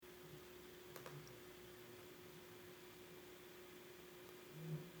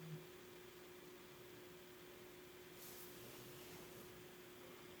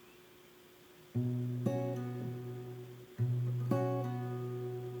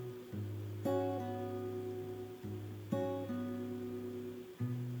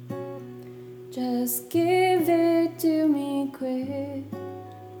Just give it to me quick.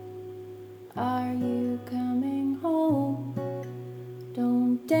 Are you coming home?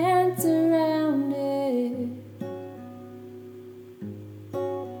 Don't dance around it.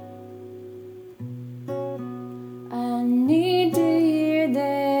 I need to hear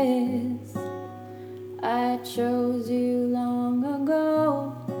this. I chose you long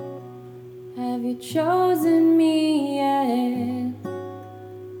ago. Have you chosen me yet?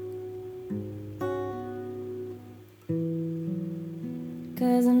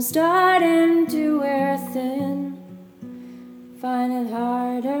 Cause I'm starting to wear thin, find it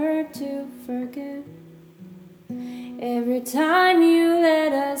harder to forgive. Every time you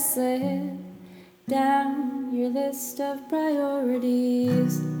let us slip down your list of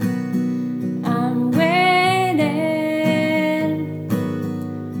priorities, I'm waiting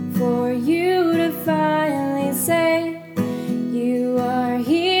for you to finally say you are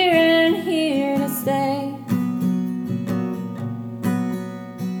here and here to stay.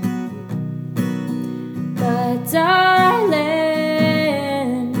 But darling,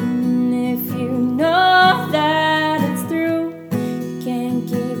 if you know that it's through, you can't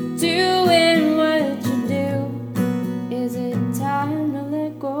keep doing what you do. Is it time to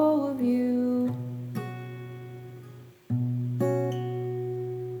let go of you?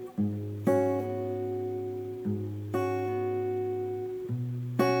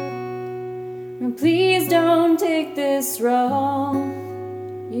 And please don't take this wrong.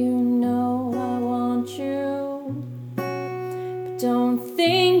 You know I want you, but don't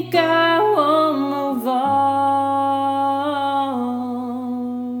think I won't move on.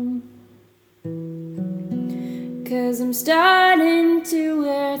 Cause I'm starting to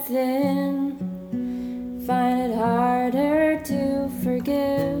wear thin, find it harder to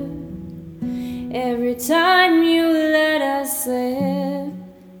forgive. Every time you let us slip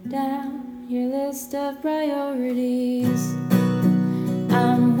down your list of priorities,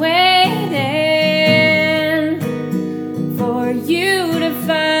 I'm waiting for you to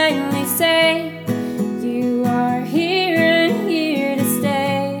finally say you are here and here to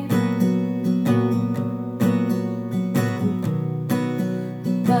stay.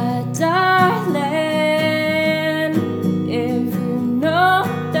 But darling, if you know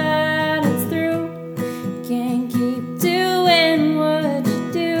that it's through, you can't keep doing what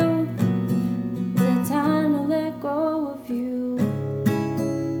you do. It's time to let go of you.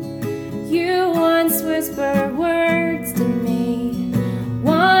 You once whispered words to me,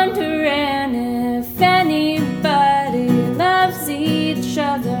 wondering if anybody loves each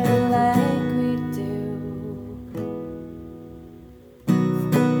other like we do.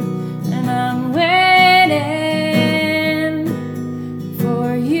 And I'm waiting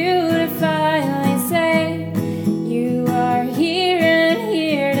for you to finally say you are here and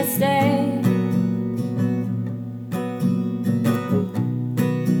here to stay.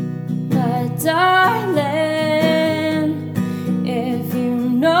 Darling, if you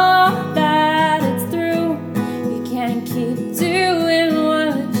know that it's through, you can't keep doing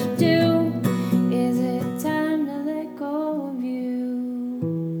what you do. Is it time to let go of you?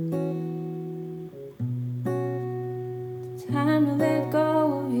 Time to let go.